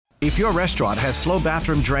If your restaurant has slow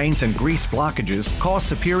bathroom drains and grease blockages, call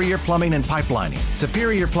Superior Plumbing and Pipelining.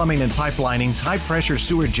 Superior Plumbing and Pipelining's high-pressure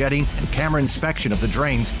sewer jetting and camera inspection of the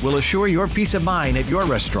drains will assure your peace of mind at your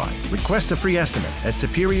restaurant. Request a free estimate at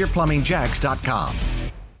SuperiorPlumbingJacks.com.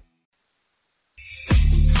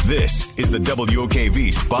 This is the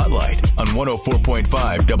WOKV Spotlight on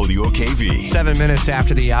 104.5 WOKV. 7 minutes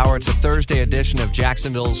after the hour, it's a Thursday edition of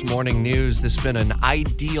Jacksonville's Morning News. This has been an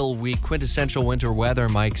ideal week, quintessential winter weather,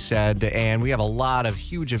 Mike said, and we have a lot of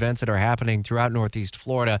huge events that are happening throughout Northeast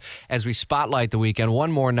Florida as we spotlight the weekend.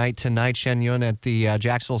 One more night tonight, Shen Yun at the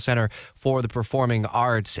Jacksonville Center for the Performing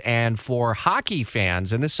Arts. And for hockey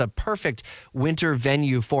fans, and this is a perfect winter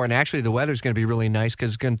venue for, and actually the weather's going to be really nice because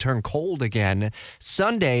it's going to turn cold again.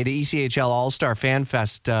 Sunday, the ECHL All-Star Fan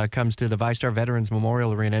Fest comes to the VyStar Veterans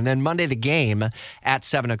Memorial Arena. And then Monday, the game at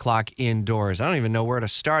 7 o'clock indoors. I don't even know where to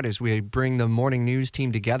start as we bring the morning news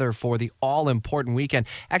team together for the all-important weekend.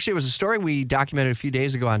 Actually, it was a story we documented a few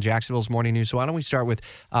days ago on Jacksonville's Morning News. So why don't we start with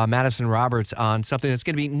Madison Roberts on something that's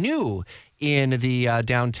going to be new in the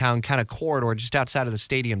downtown kind of corridor just outside of the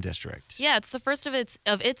Stadium District. Yeah, it's the first of its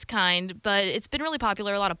kind, but it's been really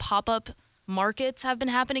popular. A lot of pop-up markets have been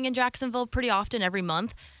happening in Jacksonville pretty often every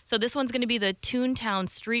month. So this one's going to be the Toontown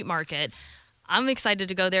Street Market. I'm excited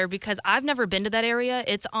to go there because I've never been to that area.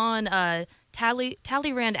 It's on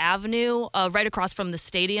Talleyrand Avenue, right across from the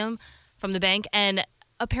stadium, from the bank. And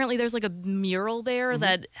apparently there's like a mural there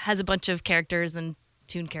that has a bunch of characters and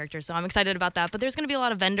Toon characters. So I'm excited about that. But there's going to be a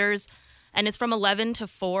lot of vendors, and it's from 11 to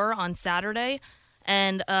 4 on Saturday.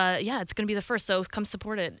 And it's going to be the first. So come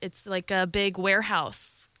support it. It's like a big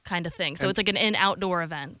warehouse kind of thing. So it's like an in-outdoor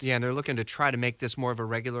event. Yeah, and they're looking to try to make this more of a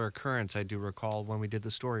regular occurrence, I do recall, when we did the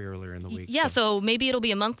story earlier in the week. Yeah, so maybe it'll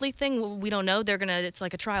be a monthly thing. We don't know. It's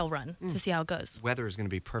like a trial run to see how it goes. Weather is going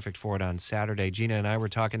to be perfect for it on Saturday. Gina and I were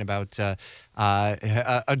talking about a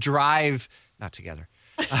drive, not together.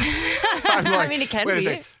 I mean, it can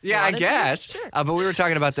be. Yeah, I guess. Sure. But we were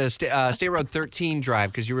talking about the State Road 13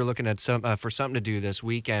 drive because you were looking at for something to do this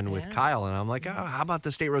weekend with Kyle, and I'm like, oh, how about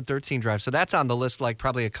the State Road 13 drive? So that's on the list like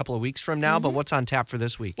probably a couple of weeks from now, but what's on tap for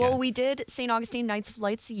this weekend? Well, we did St. Augustine Nights of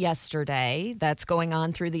Lights yesterday. That's going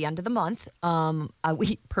on through the end of the month.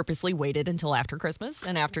 We purposely waited until after Christmas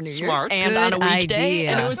and after New Smart. Year's and on a weekday,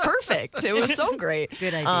 idea. and it was perfect. It was so great.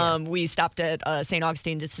 Good idea. We stopped at St.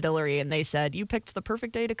 Augustine Distillery, and they said, you picked the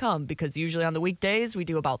perfect day to come because usually on the weekdays we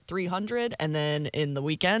do about 300, and then in the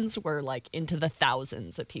weekends we're like into the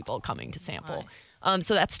thousands of people coming to sample.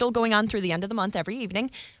 So that's still going on through the end of the month every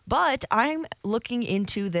evening. But I'm looking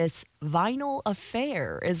into this Vinyl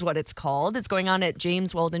Affair is what it's called. It's going on at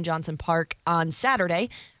James Weldon Johnson Park on Saturday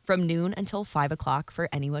from noon until 5 o'clock for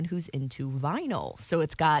anyone who's into vinyl. So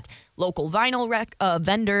it's got local vinyl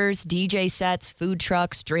vendors, DJ sets, food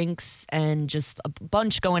trucks, drinks, and just a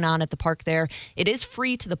bunch going on at the park there. It is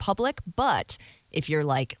free to the public, but if you're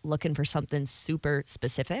like looking for something super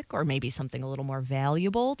specific or maybe something a little more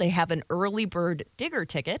valuable, they have an early bird digger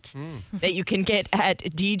ticket that you can get at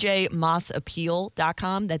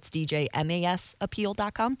djmasappeal.com. That's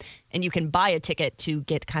djmasappeal.com. And you can buy a ticket to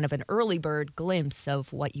get kind of an early bird glimpse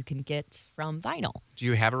of what you can get from vinyl. Do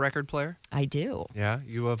you have a record player? I do. Yeah?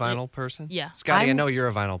 You a vinyl person? Yeah. Scotty, I know you're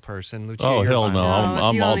a vinyl person. Lucia, Oh, you're hell vinyl. no. I'm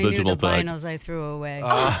if you all only digital knew the tech. vinyls I threw away.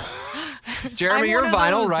 Jeremy, I'm you're one of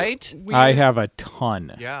vinyl, those right? I have a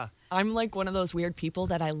ton. Yeah. I'm like one of those weird people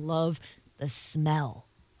that I love the smell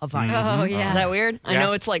of vinyl. Oh, yeah. Is that weird? I Yeah.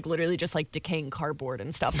 know it's like literally just like decaying cardboard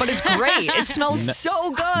and stuff, but it's great. It smells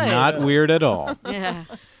so good. Not weird at all. Yeah.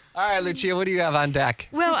 All right, Lucia, what do you have on deck?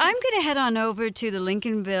 Well, I'm going to head on over to the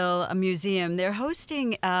Lincolnville Museum. They're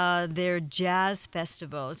hosting their jazz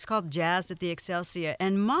festival. It's called Jazz at the Excelsior,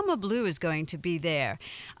 and Mama Blue is going to be there.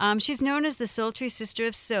 She's known as the Sultry Sister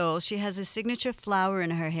of Soul. She has a signature flower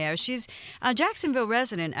in her hair. She's a Jacksonville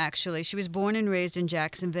resident, actually. She was born and raised in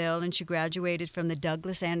Jacksonville, and she graduated from the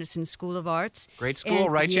Douglas Anderson School of Arts. Great school,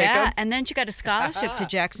 right, Yeah, Jacob? and then she got a scholarship to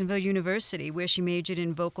Jacksonville University, where she majored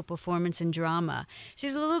in vocal performance and drama.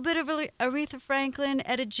 She's a little bit of Aretha Franklin,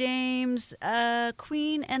 Etta James,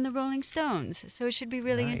 Queen, and the Rolling Stones. So it should be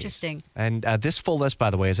really interesting. And this full list, by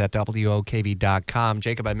the way, is at WOKV.com.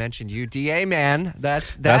 Jacob, I mentioned you. DA man,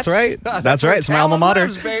 that's right. That's right. It's my alma mater.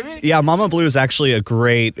 Yeah, Mama Blue is actually a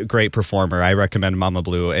great performer. I recommend Mama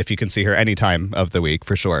Blue if you can see her any time of the week,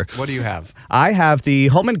 for sure. What do you have? I have the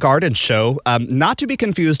Home and Garden Show, not to be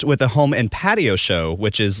confused with the Home and Patio Show,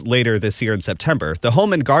 which is later this year in September. The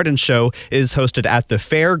Home and Garden Show is hosted at the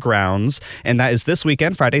Fair Fairgrounds, and that is this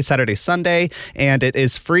weekend, Friday, Saturday, Sunday, and it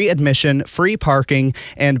is free admission, free parking,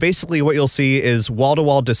 and basically what you'll see is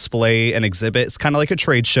wall-to-wall display and exhibit. It's kind of like a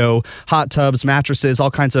trade show, hot tubs, mattresses,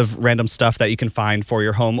 all kinds of random stuff that you can find for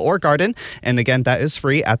your home or garden. And again, that is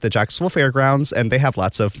free at the Jacksonville Fairgrounds, and they have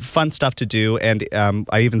lots of fun stuff to do. And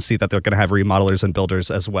I even see that they're going to have remodelers and builders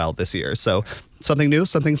as well this year. So something new,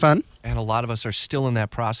 something fun. And a lot of us are still in that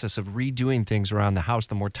process of redoing things around the house,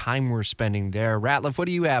 the more time we're spending there. Ratliff, what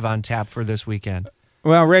do you have on tap for this weekend?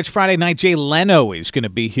 Well, Rich, Friday night, Jay Leno is going to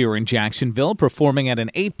be here in Jacksonville performing at an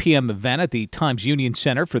 8 p.m. event at the Times Union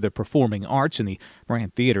Center for the Performing Arts in the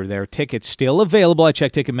Brandt Theater there. Tickets still available. I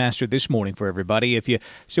checked Ticketmaster this morning for everybody. If you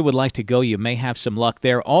still would like to go, you may have some luck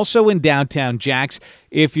there. Also in downtown Jax,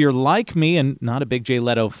 if you're like me and not a big Jay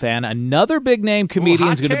Leno fan, another big-name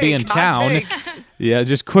comedian is going to be in town. Yeah,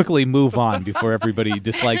 just quickly move on before everybody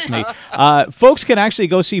dislikes me. Folks can actually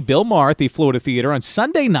go see Bill Maher at the Florida Theater on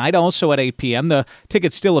Sunday night, also at 8 p.m. The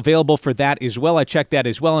ticket's still available for that as well. I checked that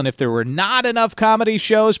as well. And if there were not enough comedy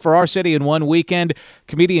shows for our city in one weekend,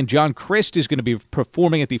 comedian John Crist is going to be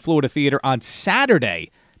performing at the Florida Theater on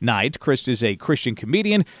Saturday night. Crist is a Christian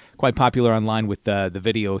comedian, quite popular online with the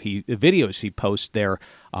videos he posts there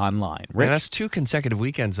online. Rich? And that's 2 consecutive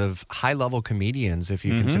weekends of high-level comedians, if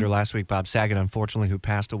you consider last week Bob Saget, unfortunately, who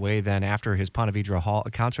passed away then after his Ponte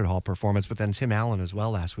Vedra concert hall performance, but then Tim Allen as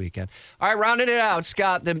well last weekend. All right, rounding it out,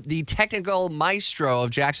 Scott, the technical maestro of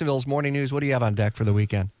Jacksonville's Morning News. What do you have on deck for the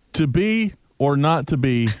weekend? To be or not to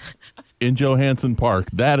be in Johansson Park?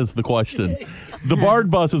 That is the question. The Bard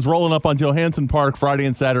Bus is rolling up on Johansson Park Friday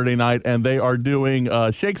and Saturday night, and they are doing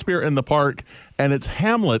Shakespeare in the Park, and it's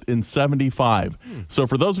Hamlet in 75. So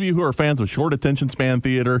for those of you who are fans of short attention span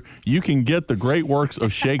theater, you can get the great works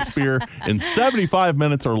of Shakespeare in 75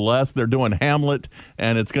 minutes or less. They're doing Hamlet,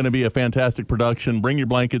 and it's going to be a fantastic production. Bring your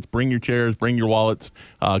blankets, bring your chairs, bring your wallets.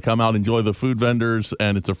 Come out, enjoy the food vendors,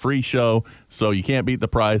 and it's a free show, so you can't beat the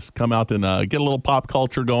price. Come out and get a little pop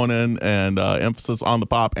culture going in, and emphasis on the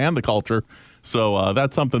pop and the culture. So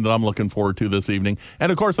that's something that I'm looking forward to this evening.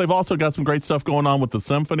 And, of course, they've also got some great stuff going on with the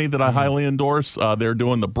symphony that I highly endorse. They're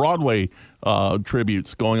doing the Broadway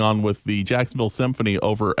tributes going on with the Jacksonville Symphony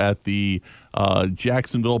over at the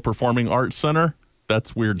Jacksonville Performing Arts Center.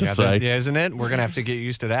 That's weird to say. Yeah, isn't it? We're going to have to get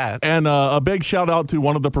used to that. And a big shout out to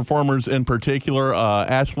one of the performers in particular,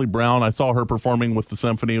 Ashley Brown. I saw her performing with the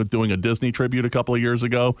symphony doing a Disney tribute a couple of years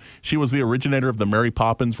ago. She was the originator of the Mary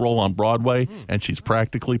Poppins role on Broadway, and she's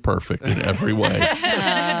practically perfect in every way.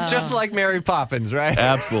 Just like Mary Poppins, right?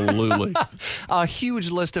 Absolutely. A huge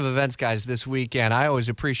list of events, guys, this weekend. I always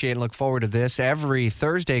appreciate and look forward to this every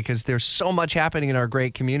Thursday because there's so much happening in our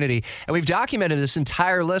great community. And we've documented this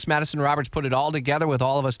entire list. Madison Roberts put it all together with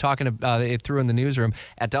all of us talking it through in the newsroom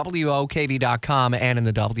at WOKV.com and in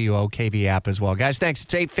the WOKV app as well. Guys, thanks.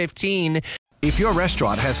 It's 8:15. If your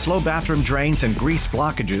restaurant has slow bathroom drains and grease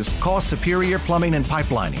blockages, call Superior Plumbing and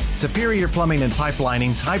Pipelining. Superior Plumbing and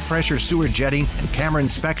Pipelining's high-pressure sewer jetting and camera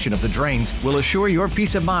inspection of the drains will assure your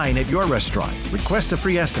peace of mind at your restaurant. Request a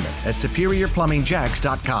free estimate at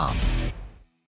SuperiorPlumbingJax.com.